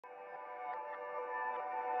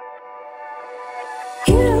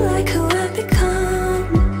You don't like who I've become.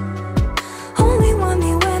 Only want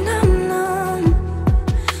me when I'm numb.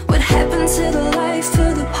 What happened to the life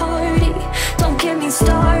of the party? Don't get me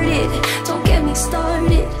started, don't get me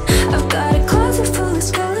started. I've got a closet full of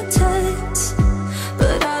skeletons,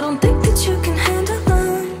 but I don't think that you can handle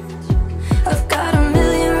them. I've got a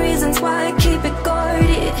million reasons why I keep it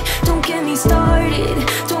guarded. Don't get me started,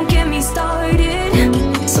 don't get me started.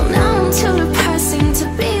 So now I'm too depressing to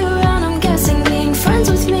be around. I'm guessing being friends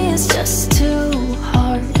with me is just too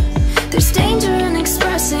hard. There's danger in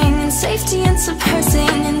expressing, and safety in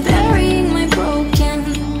suppressing, and burying my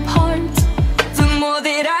broken parts. The more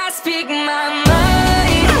that I speak my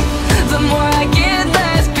mind, the more I get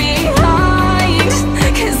left behind.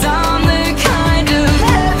 'Cause I'm the kind of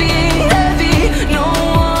heavy, heavy no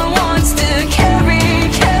one wants to carry,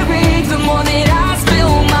 carry. The more that I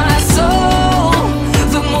spill my soul,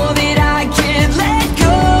 the more that I get let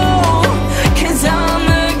go. 'Cause I'm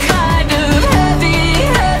the kind of heavy,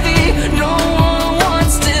 heavy no one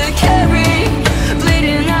wants to carry.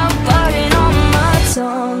 Bleeding out, biting on my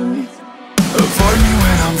tongue. Avoid me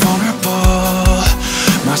when I'm vulnerable.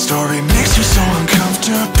 My story makes you so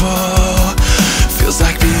uncomfortable. Feels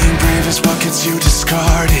like being brave is what gets you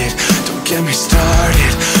discarded. Don't get me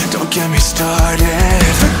started, don't get me started.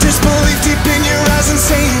 The disbelief deep in your eyes and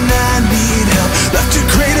saying I need help left a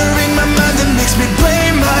crater in my mind that makes me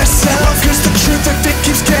blame myself. 'Cause the truth of it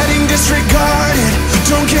keeps getting disregarded.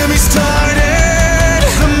 Don't get me started.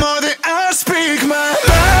 The more that I speak my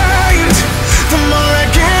mind, the more I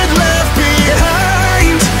get left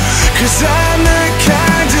behind. 'Cause I'm the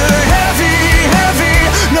kind of heavy, heavy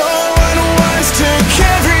no one wants to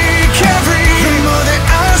carry, carry. The more that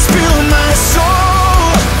I spill my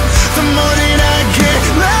soul, the more that I get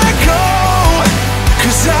let go.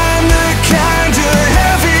 'Cause I'm the kind of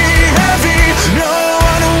heavy, heavy no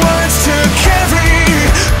one wants to carry.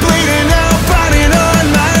 Bleeding out, biting on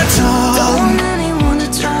my tongue. Don't want anyone to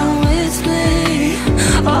drown with me.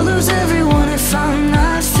 I'll lose everyone if I'm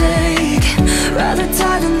not fake. Rather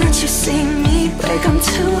die than let you see me break. I'm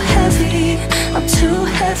too heavy, I'm too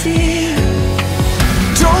heavy.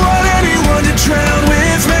 Don't want anyone to drown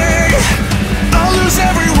with me. I'll lose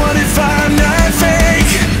everyone if I'm not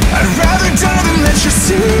fake. I'd rather die than let you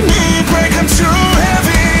see me break. I'm too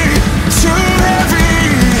heavy, too heavy.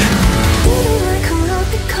 You don't like who I've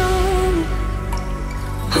become.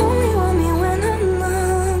 Only want me when I'm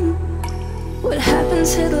numb. What happened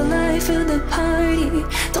to the life of the party?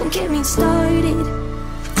 Don't get me started.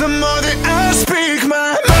 The more that I speak my